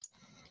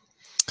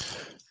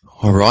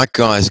All right,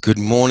 guys, good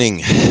morning.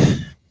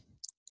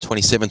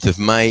 27th of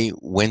May,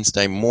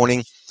 Wednesday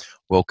morning.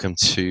 Welcome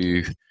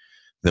to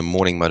the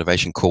morning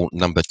motivation call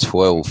number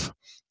 12.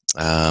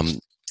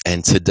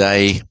 And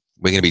today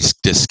we're going to be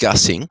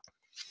discussing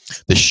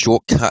the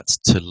shortcuts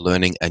to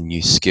learning a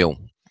new skill.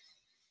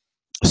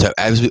 So,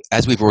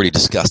 as we've already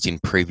discussed in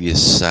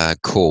previous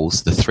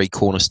calls, the three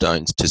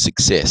cornerstones to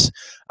success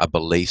are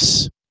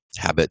beliefs,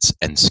 habits,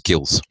 and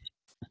skills.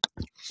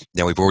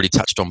 Now, we've already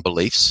touched on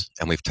beliefs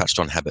and we've touched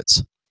on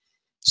habits.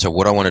 So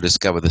what I want to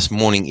discover this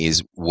morning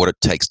is what it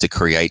takes to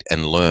create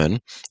and learn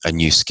a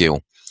new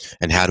skill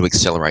and how to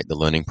accelerate the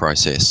learning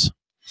process.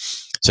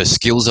 So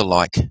skills are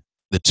like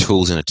the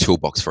tools in a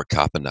toolbox for a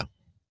carpenter.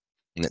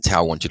 And that's how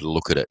I want you to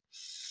look at it.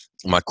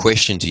 My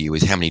question to you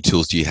is, how many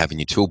tools do you have in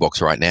your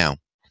toolbox right now?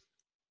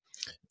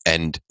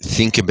 And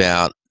think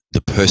about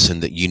the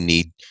person that you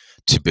need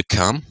to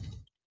become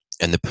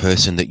and the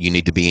person that you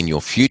need to be in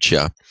your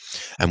future,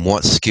 and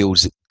what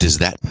skills does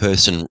that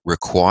person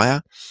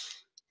require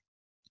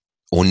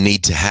or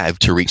need to have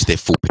to reach their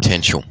full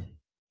potential.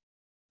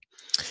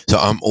 So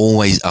I'm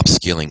always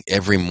upskilling.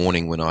 Every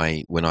morning when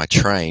I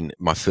train,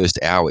 my first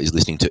hour is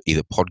listening to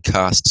either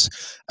podcasts,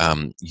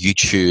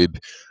 YouTube,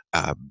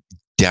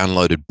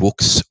 downloaded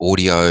books,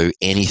 audio,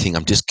 anything.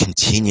 I'm just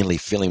continually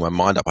filling my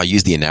mind up. I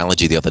used the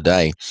analogy the other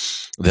day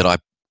that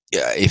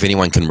if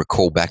anyone can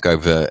recall back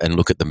over and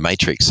look at The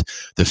Matrix,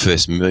 the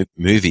first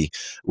movie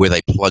where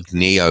they plugged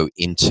Neo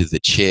into the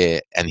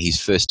chair, and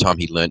his first time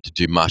he learned to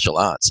do martial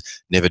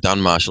arts, never done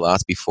martial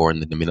arts before,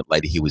 and then a minute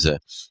later he was an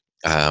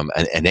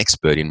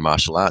expert in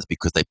martial arts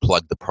because they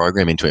plugged the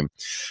program into him.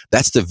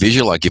 That's the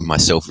visual I give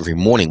myself every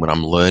morning when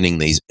I'm learning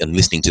these and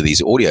listening to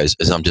these audios,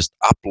 as I'm just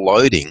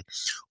uploading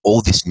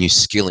all this new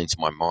skill into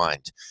my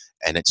mind,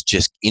 and it's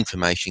just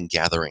information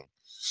gathering.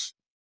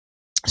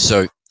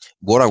 So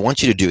what I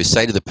want you to do is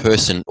say to the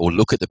person, or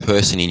look at the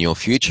person in your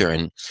future,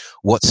 and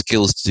what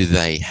skills do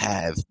they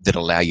have that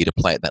allow you to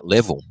play at that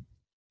level,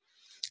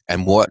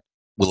 and what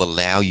will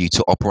allow you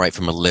to operate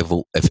from a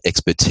level of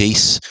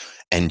expertise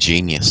and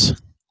genius.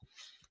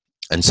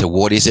 And so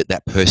what is it,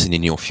 that person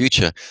in your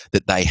future,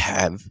 that they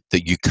have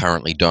that you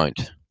currently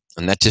don't?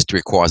 And that just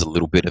requires a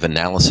little bit of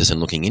analysis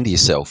and looking into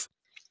yourself.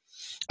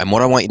 And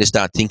what I want you to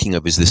start thinking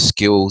of is the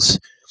skills.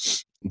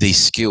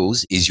 These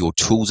skills is your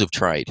tools of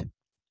trade.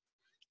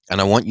 And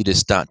I want you to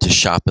start to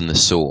sharpen the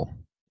saw.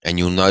 And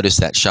you'll notice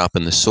that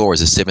sharpen the saw is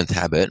a seventh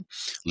habit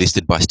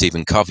listed by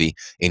Stephen Covey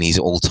in his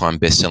all-time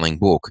best-selling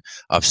book.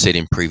 I've said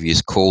in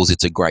previous calls,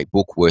 it's a great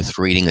book worth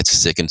reading. It's the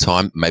second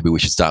time. Maybe we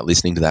should start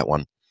listening to that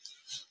one.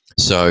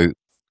 So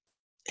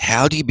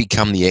how do you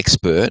become the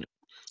expert?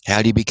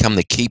 How do you become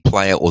the key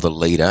player or the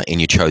leader in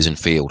your chosen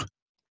field?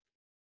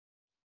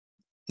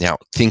 Now,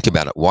 think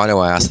about it. Why do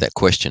I ask that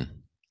question?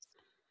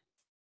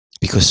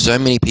 Because so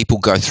many people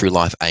go through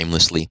life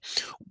aimlessly,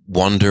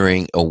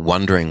 wondering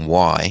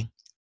why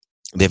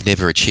they've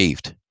never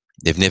achieved.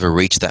 They've never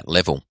reached that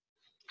level.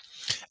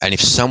 And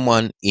if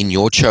someone in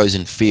your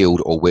chosen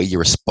field or where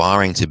you're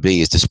aspiring to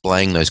be is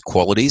displaying those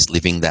qualities,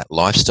 living that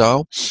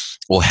lifestyle,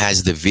 or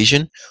has the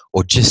vision,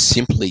 or just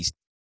simply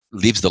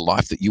lives the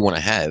life that you want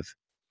to have,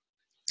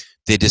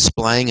 they're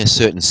displaying a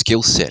certain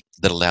skill set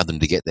that allowed them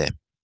to get there.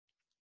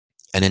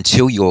 And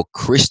until you're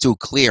crystal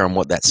clear on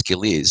what that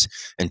skill is,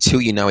 until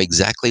you know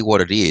exactly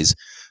what it is,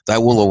 they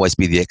will always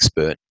be the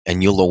expert,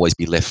 and you'll always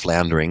be left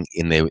floundering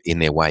in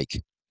their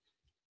wake.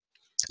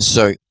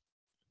 So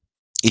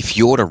if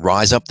you're to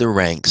rise up the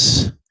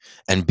ranks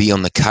and be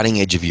on the cutting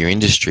edge of your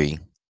industry,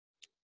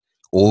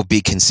 or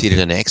be considered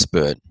an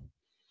expert,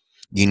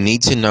 you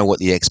need to know what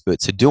the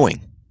experts are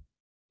doing,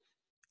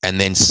 and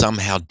then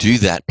somehow do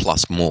that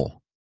plus more,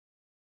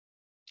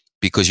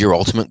 because your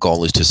ultimate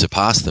goal is to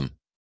surpass them.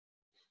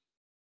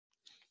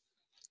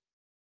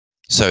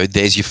 So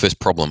there's your first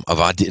problem.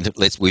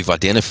 We've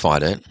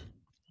identified it,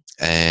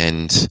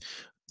 and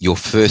your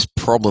first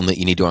problem that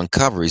you need to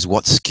uncover is,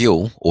 what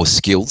skill or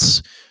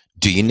skills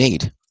do you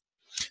need?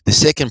 The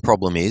second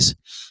problem is,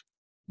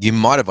 you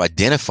might have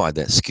identified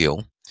that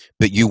skill,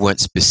 but you weren't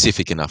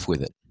specific enough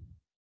with it.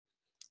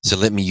 So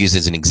let me use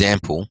as an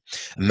example.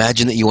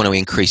 Imagine that you want to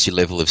increase your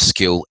level of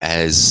skill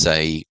as,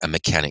 say, a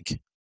mechanic.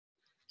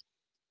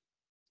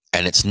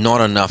 And it's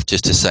not enough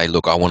just to say,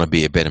 look, I want to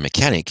be a better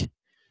mechanic.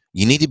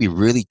 You need to be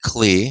really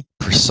clear,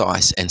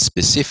 precise, and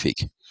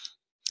specific.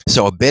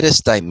 So a better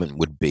statement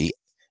would be,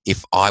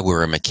 if I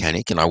were a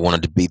mechanic and I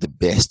wanted to be the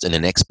best and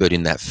an expert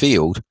in that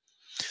field,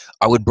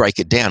 I would break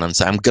it down and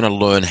say, I'm going to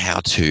learn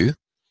how to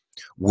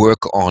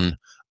work on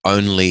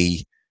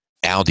only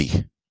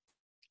Audi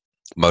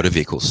motor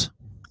vehicles.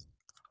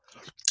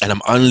 And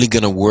I'm only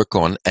going to work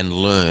on and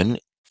learn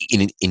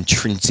in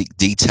intrinsic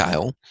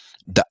detail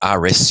the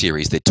RS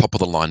series, their top of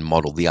the line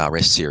model, the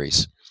RS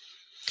series.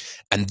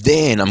 And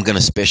then I'm going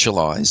to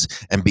specialize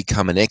and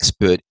become an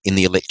expert in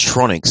the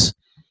electronics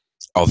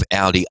of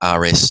Audi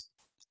RS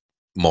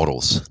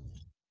models.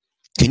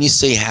 Can you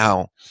see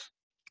how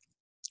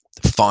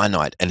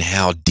finite and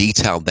how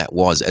detailed that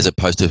was, as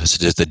opposed to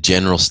just a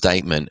general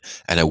statement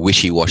and a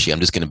wishy-washy, I'm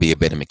just going to be a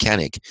better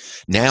mechanic?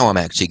 Now I'm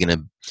actually going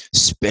to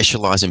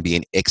specialize and be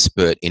an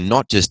expert in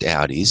not just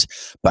Audis,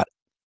 but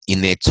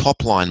in their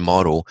top line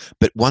model.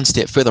 But one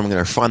step further, I'm going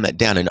to refine that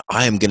down, and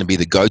I am going to be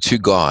the go-to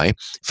guy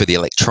for the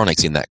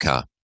electronics in that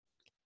car.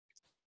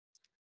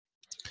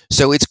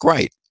 So it's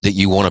great that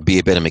you want to be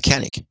a better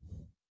mechanic,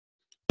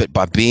 but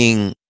by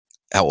being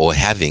or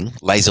having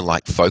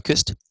laser-like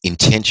focused,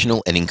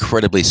 intentional, and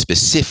incredibly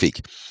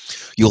specific,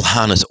 you'll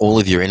harness all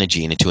of your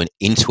energy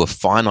into a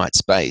finite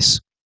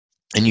space,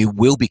 and you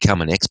will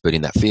become an expert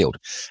in that field,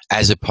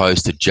 as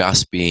opposed to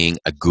just being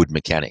a good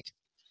mechanic.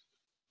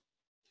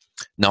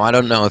 Now, I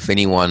don't know if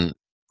anyone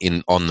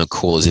on the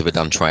call has ever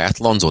done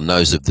triathlons or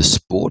knows of the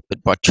sport,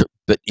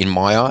 but in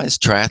my eyes,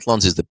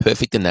 triathlons is the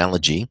perfect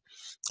analogy,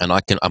 and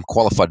I'm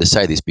qualified to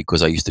say this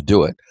because I used to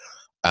do it,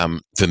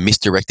 for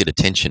misdirected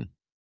attention.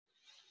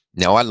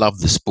 Now, I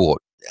love the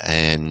sport,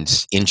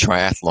 and in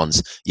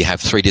triathlons, you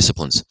have 3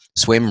 disciplines: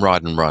 swim,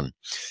 ride, and run.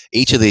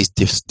 Each of these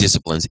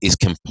disciplines is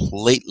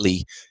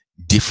completely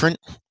different.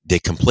 They're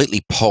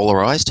completely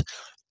polarized,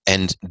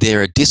 and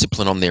they're a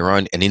discipline on their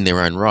own and in their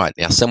own right.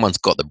 Now, someone's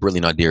got the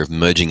brilliant idea of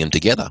merging them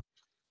together.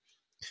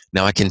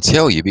 Now, I can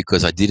tell you,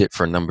 because I did it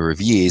for a number of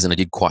years and I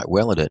did quite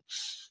well at it,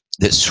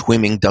 that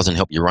swimming doesn't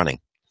help you running,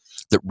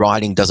 that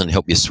riding doesn't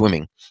help you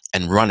swimming,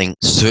 and running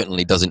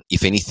certainly doesn't.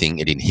 If anything,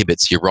 it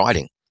inhibits your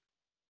riding.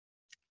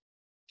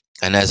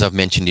 And as I've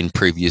mentioned in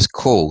previous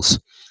calls,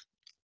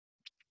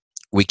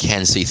 we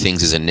can see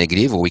things as a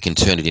negative or we can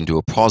turn it into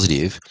a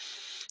positive.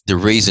 The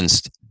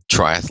reasons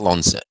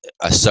triathlons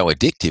are so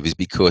addictive is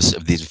because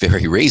of this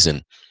very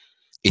reason.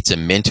 It's a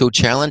mental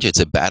challenge. It's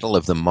a battle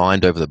of the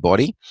mind over the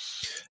body.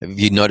 Have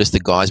you noticed the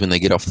guys, when they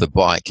get off the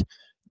bike,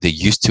 they're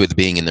used to it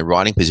being in the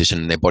riding position,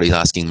 and their body's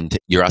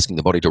you're asking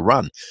the body to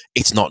run.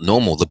 It's not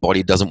normal. The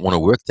body doesn't want to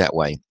work that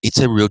way.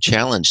 It's a real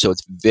challenge. So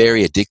it's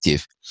very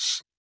addictive.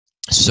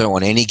 So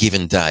on any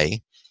given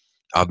day,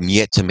 I'm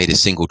yet to meet a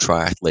single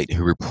triathlete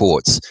who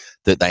reports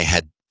that they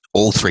had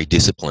all 3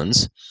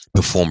 disciplines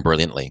perform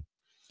brilliantly.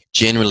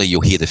 Generally,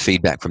 you'll hear the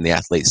feedback from the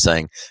athletes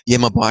saying, yeah,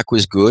 my bike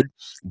was good,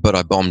 but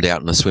I bombed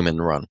out in the swim and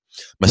the run.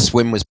 My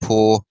swim was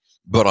poor,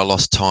 but I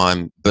lost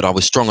time, but I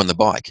was strong on the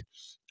bike.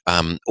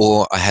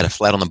 Or I had a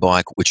flat on the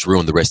bike, which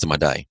ruined the rest of my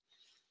day.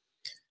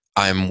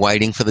 I'm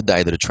waiting for the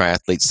day that a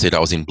triathlete said I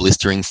was in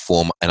blistering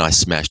form and I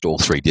smashed all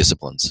 3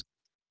 disciplines.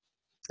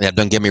 Now,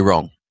 don't get me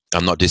wrong.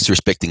 I'm not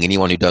disrespecting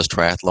anyone who does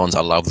triathlons. I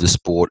love the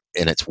sport,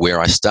 and it's where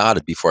I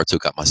started before I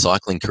took up my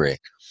cycling career.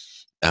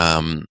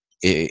 And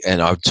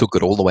I took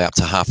it all the way up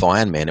to half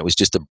Ironman. It was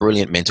just a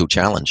brilliant mental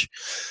challenge,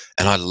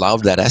 and I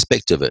loved that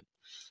aspect of it.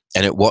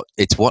 And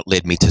it's what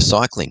led me to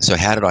cycling. So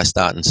how did I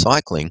start in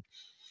cycling?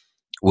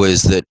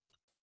 Was that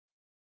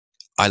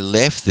I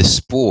left the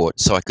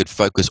sport so I could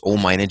focus all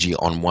my energy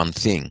on one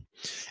thing.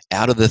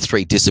 Out of the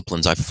 3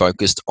 disciplines, I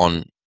focused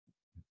on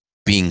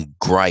being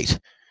great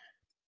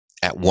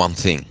at one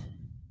thing.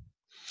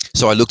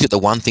 So I looked at the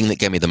one thing that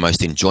gave me the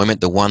most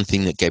enjoyment, the one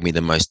thing that gave me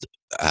the most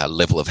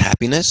level of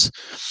happiness,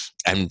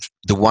 and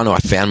the one I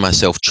found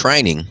myself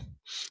training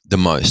the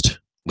most.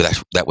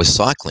 That was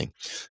cycling.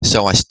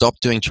 So I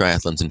stopped doing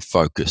triathlons and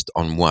focused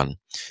on one.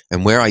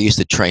 And where I used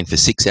to train for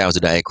 6 hours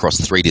a day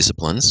across 3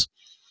 disciplines,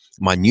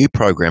 my new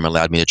program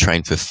allowed me to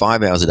train for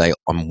 5 hours a day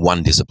on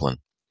one discipline.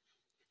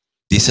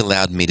 This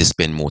allowed me to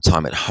spend more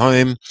time at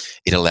home.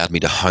 It allowed me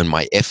to hone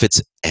my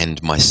efforts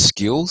and my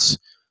skills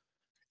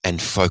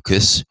and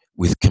focus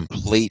with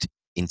complete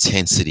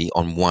intensity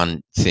on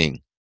one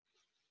thing.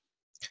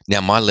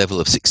 Now, my level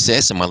of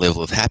success and my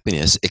level of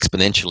happiness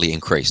exponentially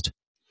increased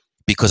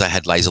because I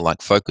had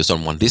laser-like focus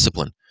on one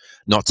discipline,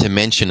 not to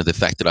mention the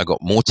fact that I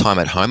got more time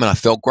at home and I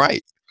felt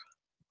great.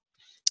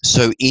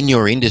 So in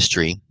your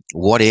industry,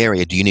 what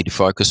area do you need to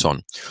focus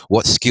on?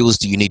 What skills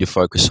do you need to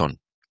focus on?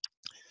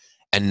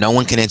 And no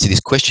one can answer this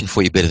question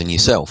for you better than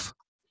yourself,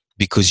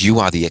 because you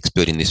are the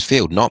expert in this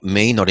field, not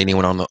me, not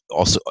anyone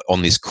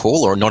on this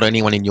call, or not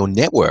anyone in your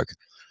network,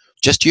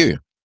 just you.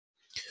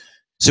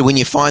 So when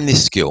you find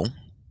this skill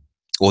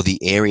or the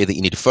area that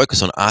you need to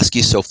focus on, ask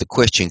yourself the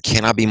question,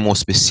 can I be more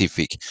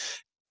specific?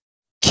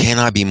 Can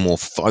I be more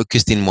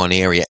focused in one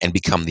area and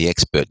become the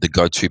expert, the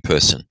go-to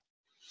person?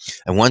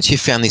 And once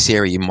you've found this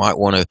area, you might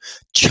want to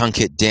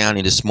chunk it down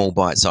into small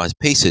bite-sized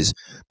pieces,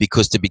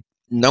 because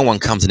no one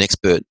becomes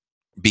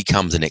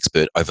an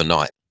expert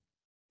overnight.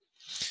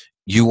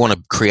 You want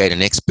to create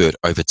an expert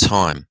over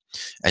time.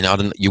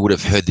 And you would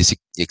have heard this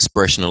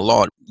expression a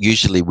lot,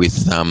 usually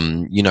with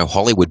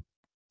Hollywood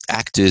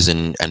actors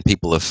and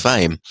people of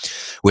fame,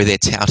 where they're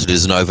touted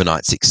as an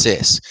overnight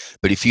success.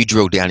 But if you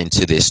drill down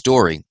into their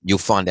story, you'll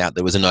find out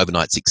there was an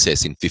overnight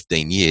success in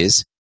 15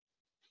 years.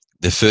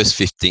 The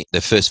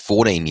first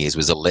 14 years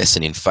was a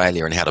lesson in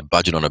failure and how to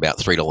budget on about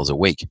 $3 a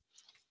week.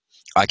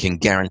 I can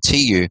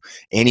guarantee you,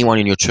 anyone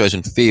in your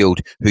chosen field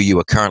who you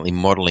are currently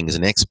modeling as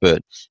an expert,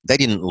 they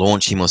didn't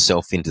launch him or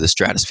herself into the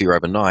stratosphere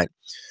overnight.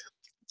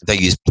 They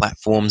used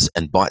platforms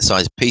and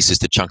bite-sized pieces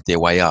to chunk their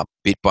way up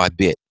bit by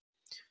bit.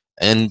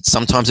 And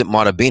sometimes it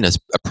might have been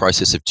a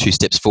process of 2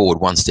 steps forward,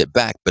 1 step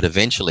back, but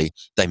eventually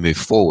they move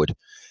forward.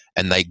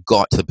 and they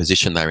got to the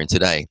position they're in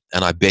today.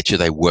 And I bet you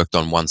they worked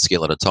on one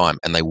skill at a time,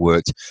 and they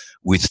worked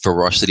with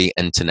ferocity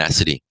and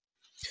tenacity.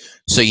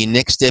 So your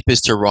next step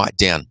is to write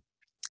down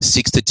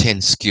 6 to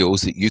 10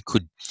 skills that you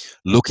could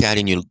look at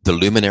in the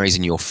luminaries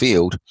in your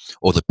field,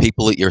 or the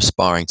people that you're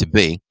aspiring to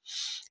be,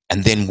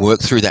 and then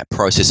work through that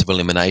process of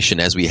elimination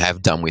as we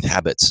have done with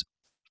habits.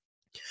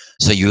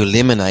 So you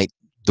eliminate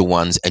the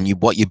ones, and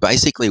what you're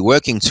basically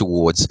working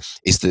towards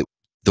is the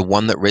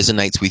one that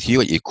resonates with you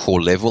at your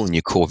core level and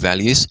your core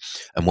values,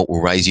 and what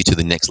will raise you to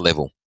the next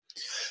level.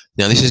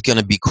 Now, this is going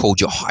to be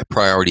called your high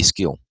priority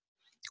skill.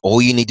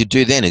 All you need to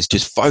do then is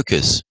just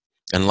focus.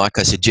 And like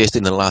I suggested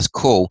in the last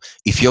call,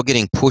 if you're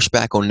getting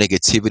pushback or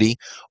negativity,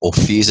 or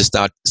fears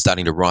are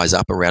starting to rise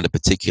up around a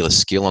particular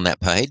skill on that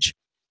page,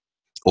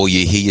 or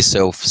you hear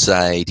yourself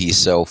say to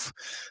yourself,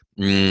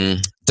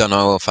 don't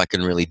know if I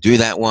can really do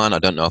that one, I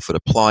don't know if it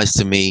applies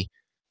to me,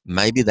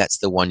 maybe that's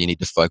the one you need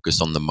to focus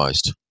on the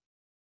most.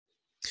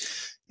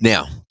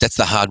 Now, that's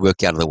the hard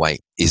work out of the way,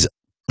 is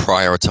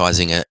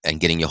prioritizing it and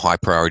getting your high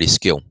priority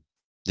skill.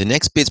 The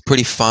next bit's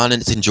pretty fun,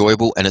 and it's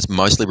enjoyable, and it's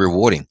mostly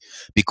rewarding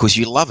because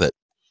you love it.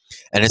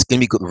 And it's going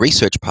to be a good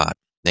research part.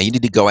 Now, you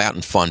need to go out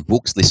and find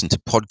books, listen to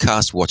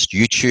podcasts, watch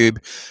YouTube,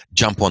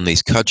 jump on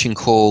these coaching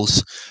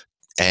calls,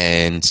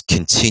 and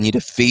continue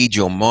to feed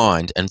your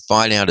mind and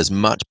find out as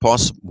much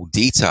possible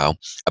detail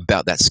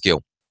about that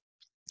skill.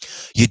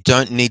 You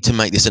don't need to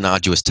make this an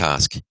arduous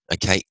task,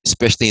 okay?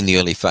 Especially in the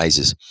early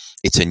phases.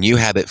 It's a new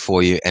habit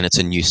for you, and it's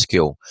a new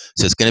skill.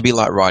 So it's going to be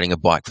like riding a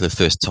bike for the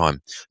first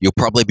time. You'll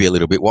probably be a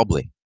little bit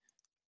wobbly,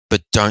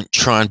 but don't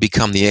try and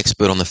become the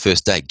expert on the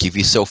first day. Give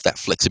yourself that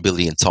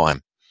flexibility and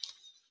time.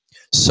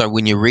 So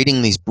when you're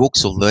reading these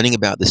books or learning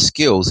about the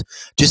skills,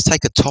 just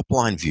take a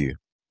top-line view,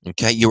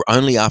 okay? You're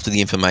only after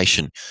the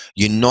information.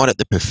 You're not at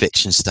the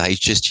perfection stage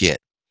just yet,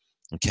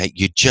 okay?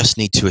 You just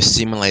need to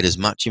assimilate as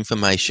much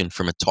information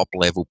from a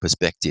top-level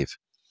perspective.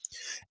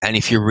 And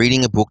if you're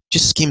reading a book,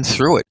 just skim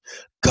through it.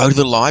 Go to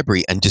the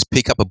library and just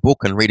pick up a book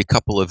and read a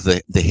couple of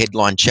the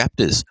headline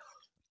chapters,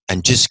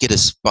 and just get a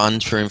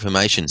sponge for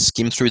information.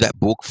 Skim through that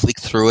book, flick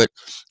through it,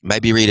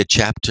 maybe read a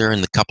chapter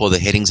and a couple of the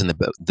headings and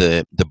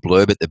the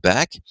blurb at the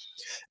back.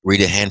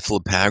 Read a handful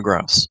of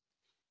paragraphs,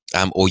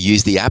 or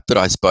use the app that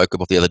I spoke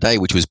about the other day,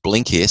 which was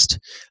Blinkist,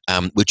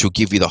 which will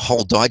give you the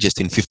whole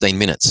digest in 15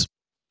 minutes.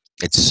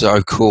 It's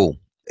so cool.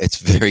 It's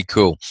very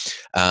cool.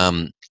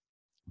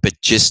 But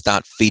just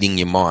start feeding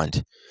your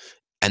mind.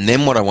 And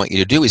then what I want you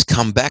to do is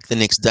come back the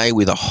next day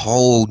with a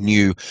whole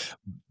new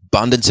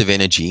abundance of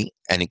energy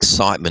and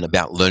excitement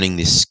about learning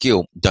this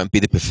skill. Don't be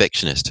the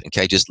perfectionist,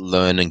 okay? Just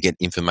learn and get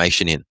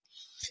information in.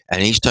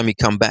 And each time you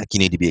come back, you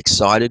need to be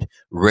excited,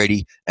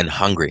 ready, and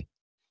hungry.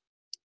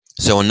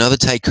 So another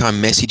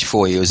take-home message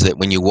for you is that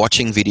when you're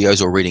watching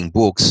videos or reading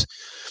books,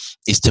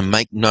 is to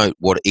make note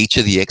what each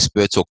of the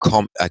experts are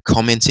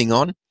commenting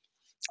on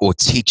or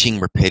teaching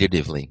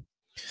repetitively.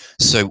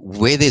 So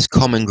where there's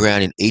common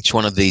ground in each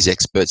one of these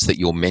experts that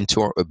you're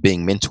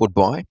being mentored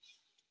by,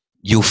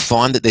 you'll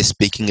find that they're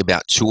speaking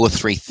about 2 or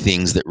 3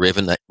 things that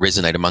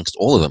resonate amongst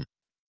all of them.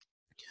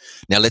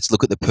 Now let's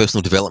look at the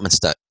personal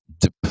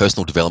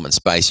development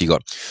space. You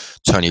got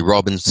Tony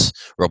Robbins,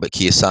 Robert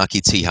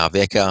Kiyosaki, T. Harv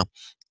Eker,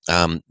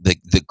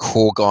 the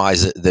core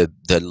guys,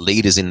 the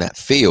leaders in that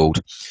field.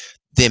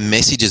 Their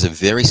messages are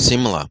very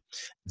similar.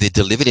 They're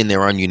delivered in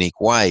their own unique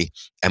way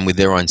and with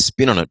their own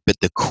spin on it, but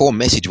the core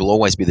message will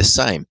always be the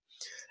same.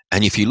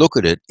 And if you look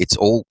at it, it's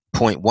all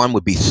point 1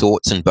 would be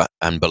thoughts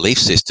and belief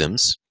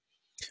systems.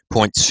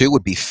 Point 2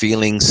 would be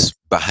feelings,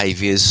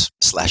 behaviors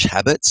 /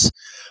 habits.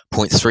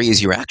 Point 3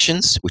 is your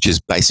actions, which is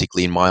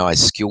basically, in my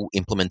eyes, skill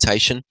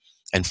implementation.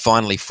 And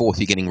finally, 4th,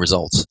 you're getting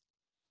results.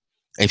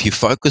 If you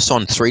focus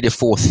on 3 to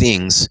 4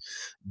 things,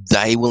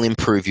 they will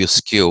improve your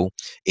skill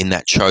in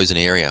that chosen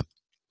area.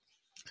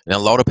 Now, a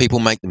lot of people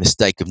make the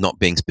mistake of not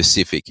being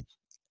specific.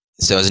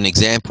 So as an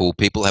example,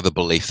 people have a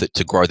belief that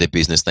to grow their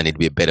business, they need to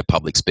be a better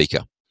public speaker.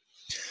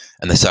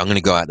 And they say, I'm going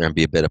to go out there and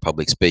be a better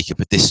public speaker.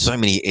 But there's so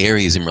many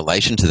areas in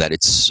relation to that.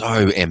 It's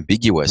so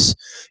ambiguous.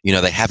 You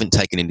know, they haven't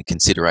taken into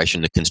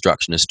consideration the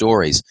construction of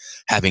stories,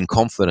 having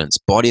confidence,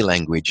 body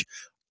language,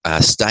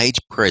 stage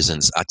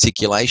presence,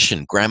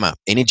 articulation, grammar,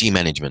 energy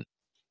management,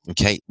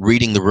 okay,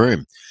 reading the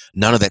room.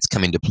 None of that's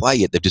come into play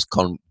yet. They've just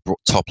gone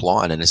top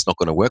line, and it's not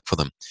going to work for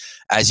them.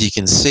 As you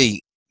can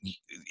see,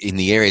 in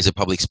the areas of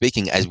public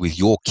speaking, as with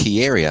your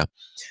key area,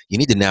 you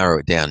need to narrow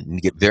it down. You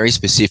need to get very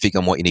specific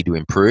on what you need to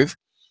improve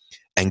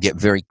and get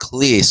very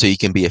clear so you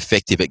can be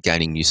effective at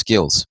gaining new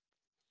skills.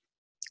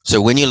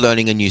 So when you're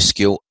learning a new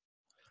skill,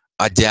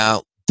 I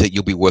doubt that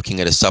you'll be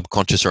working at a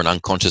subconscious or an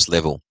unconscious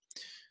level.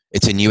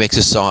 It's a new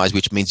exercise,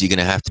 which means you're going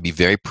to have to be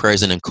very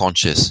present and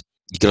conscious.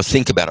 You've got to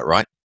think about it,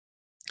 right?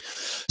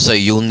 So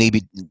you'll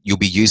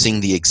be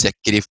using the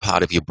executive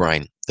part of your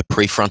brain, the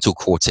prefrontal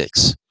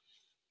cortex.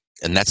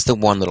 And that's the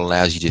one that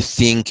allows you to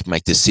think,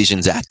 make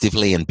decisions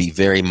actively, and be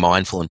very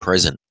mindful and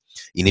present.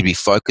 You need to be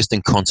focused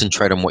and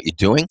concentrate on what you're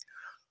doing.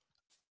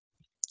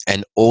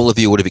 And all of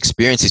you would have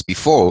experienced this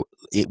before,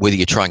 whether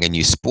you're trying a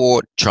new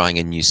sport, trying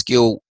a new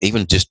skill,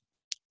 even just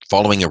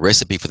following a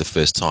recipe for the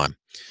first time.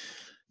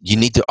 you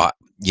need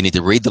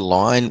to read the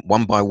line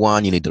one by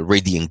one. You need to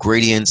read the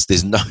ingredients.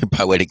 There's no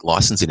poetic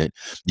license in it.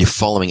 You're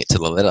following it to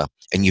the letter,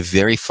 and you're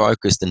very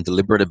focused and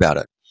deliberate about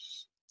it.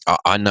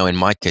 I know in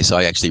my case,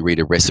 I actually read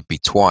a recipe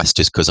twice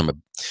just because I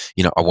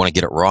want to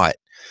get it right.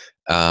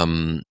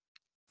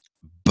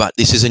 But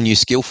this is a new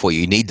skill for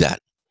you. You need that.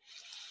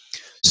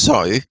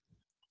 So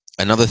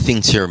another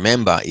thing to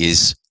remember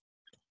is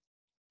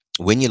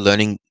when you're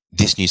learning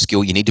this new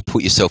skill, you need to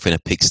put yourself in a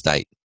peak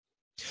state.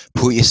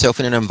 Put yourself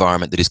in an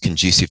environment that is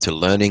conducive to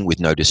learning with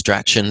no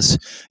distractions.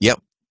 Yep,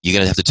 you're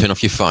going to have to turn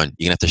off your phone.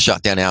 You're going to have to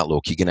shut down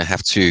Outlook. You're going to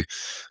have to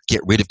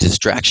get rid of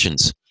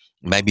distractions.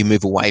 Maybe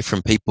move away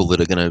from people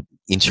that are going to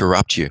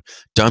interrupt you.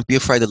 Don't be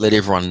afraid to let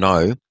everyone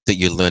know that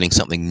you're learning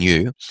something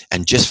new.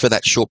 And just for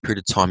that short period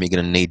of time, you're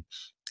going to need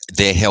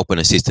their help and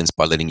assistance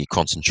by letting you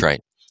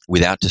concentrate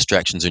without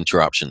distractions or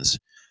interruptions.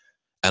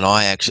 And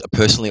I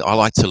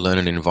like to learn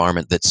in an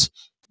environment that's,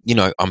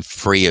 I'm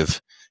free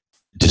of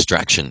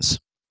distractions.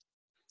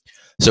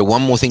 So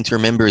one more thing to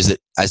remember is that,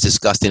 as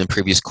discussed in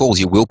previous calls,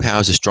 your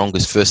willpower is the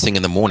strongest first thing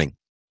in the morning.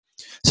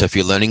 So if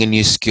you're learning a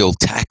new skill,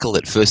 tackle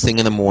it first thing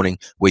in the morning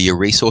where your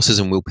resources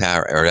and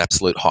willpower are at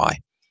absolute high.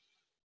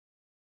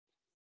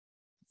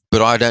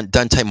 But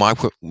don't take my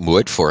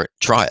word for it.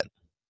 Try it.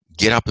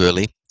 Get up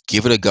early,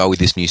 give it a go with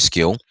this new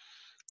skill,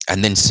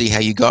 and then see how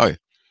you go.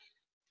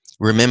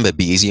 Remember,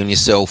 be easy on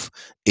yourself.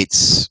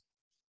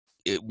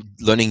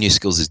 Learning new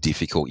skills is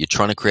difficult. You're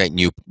trying to create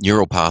new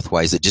neural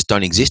pathways that just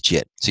don't exist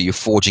yet. So you're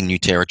forging new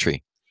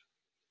territory.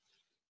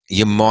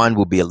 Your mind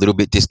will be a little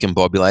bit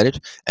discombobulated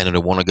and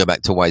it'll want to go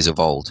back to ways of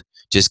old.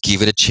 Just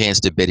give it a chance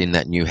to bed in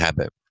that new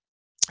habit.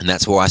 And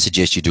that's why I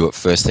suggest you do it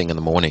first thing in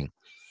the morning.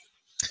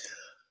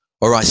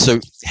 All right, so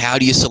how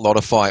do you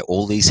solidify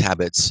all these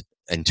habits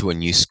into a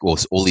new skill,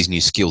 all these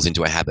new skills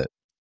into a habit?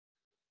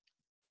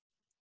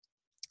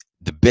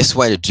 The best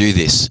way to do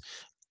this,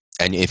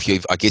 and if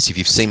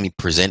you've seen me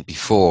present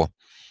before,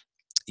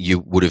 you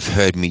would have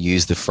heard me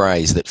use the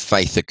phrase that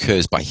faith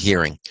occurs by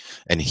hearing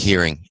and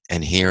hearing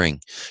and hearing.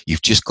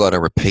 You've just got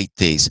to repeat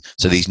these.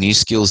 So these new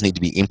skills need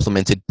to be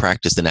implemented,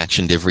 practiced, and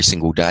actioned every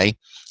single day,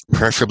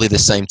 preferably the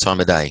same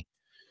time of day.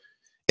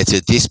 It's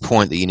at this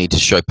point that you need to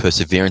show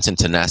perseverance and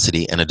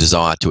tenacity and a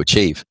desire to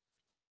achieve.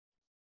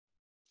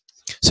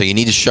 So you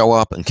need to show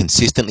up and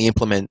consistently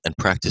implement and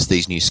practice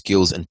these new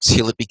skills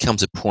until it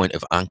becomes a point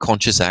of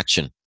unconscious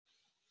action.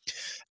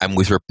 And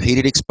with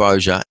repeated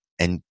exposure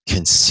and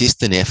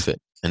consistent effort,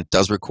 and it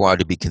does require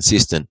to be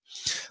consistent,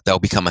 they'll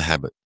become a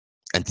habit.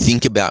 And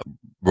think about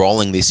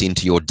rolling this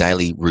into your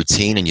daily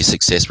routine and your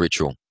success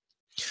ritual.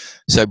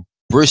 So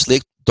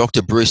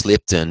Dr. Bruce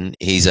Lipton,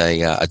 he's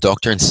a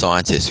doctor and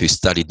scientist who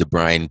studied the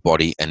brain,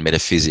 body, and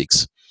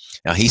metaphysics.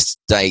 Now, he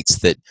states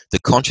that the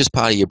conscious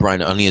part of your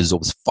brain only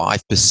absorbs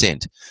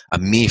 5%, a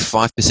mere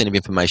 5% of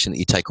information that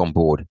you take on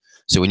board.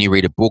 So when you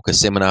read a book, a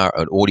seminar,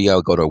 an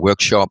audio, go to a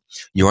workshop,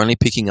 you're only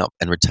picking up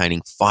and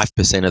retaining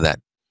 5% of that.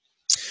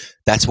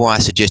 That's why I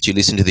suggest you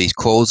listen to these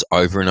calls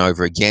over and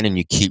over again and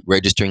you keep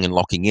registering and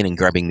locking in and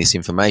grabbing this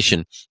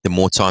information. The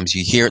more times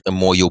you hear it, the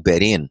more you'll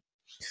bed in.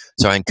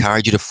 So I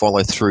encourage you to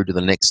follow through to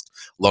the next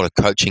lot of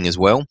coaching as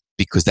well,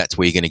 because that's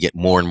where you're going to get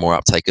more and more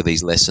uptake of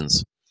these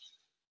lessons.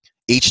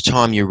 Each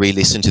time you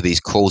re-listen to these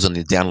calls on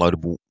the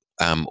downloadable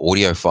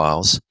audio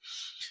files,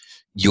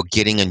 you're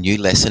getting a new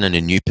lesson and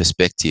a new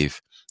perspective.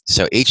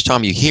 So each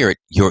time you hear it,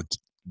 you're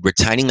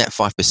retaining that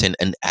 5%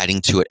 and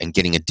adding to it and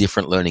getting a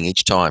different learning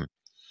each time.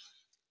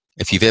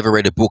 If you've ever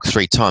read a book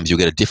 3 times, you'll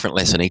get a different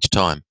lesson each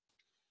time.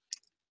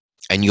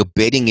 And you're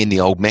bedding in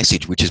the old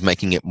message, which is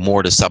making it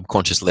more at a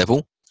subconscious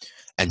level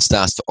and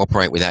starts to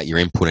operate without your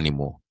input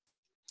anymore.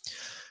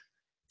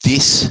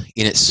 This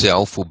in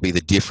itself will be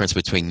the difference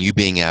between you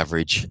being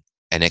average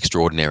and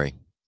extraordinary.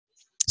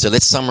 So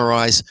let's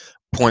summarize.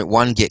 Point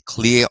 1, get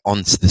clear on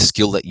the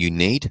skill that you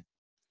need.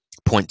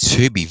 Point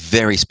 2, be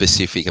very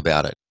specific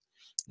about it.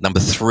 Number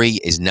 3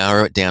 is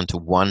narrow it down to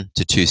 1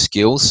 to 2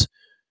 skills.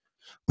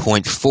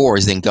 Point 4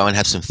 is then go and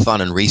have some fun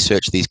and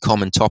research these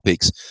common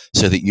topics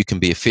so that you can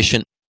be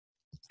efficient.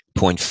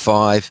 Point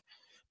 5,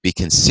 be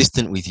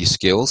consistent with your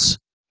skills.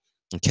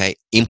 Okay,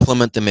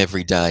 implement them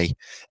every day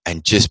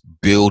and just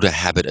build a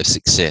habit of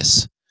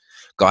success.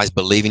 Guys,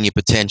 believe in your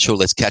potential.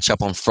 Let's catch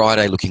up on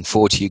Friday. Looking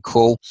forward to your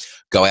call.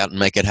 Go out and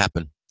make it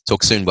happen.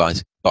 Talk soon,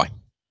 guys. Bye.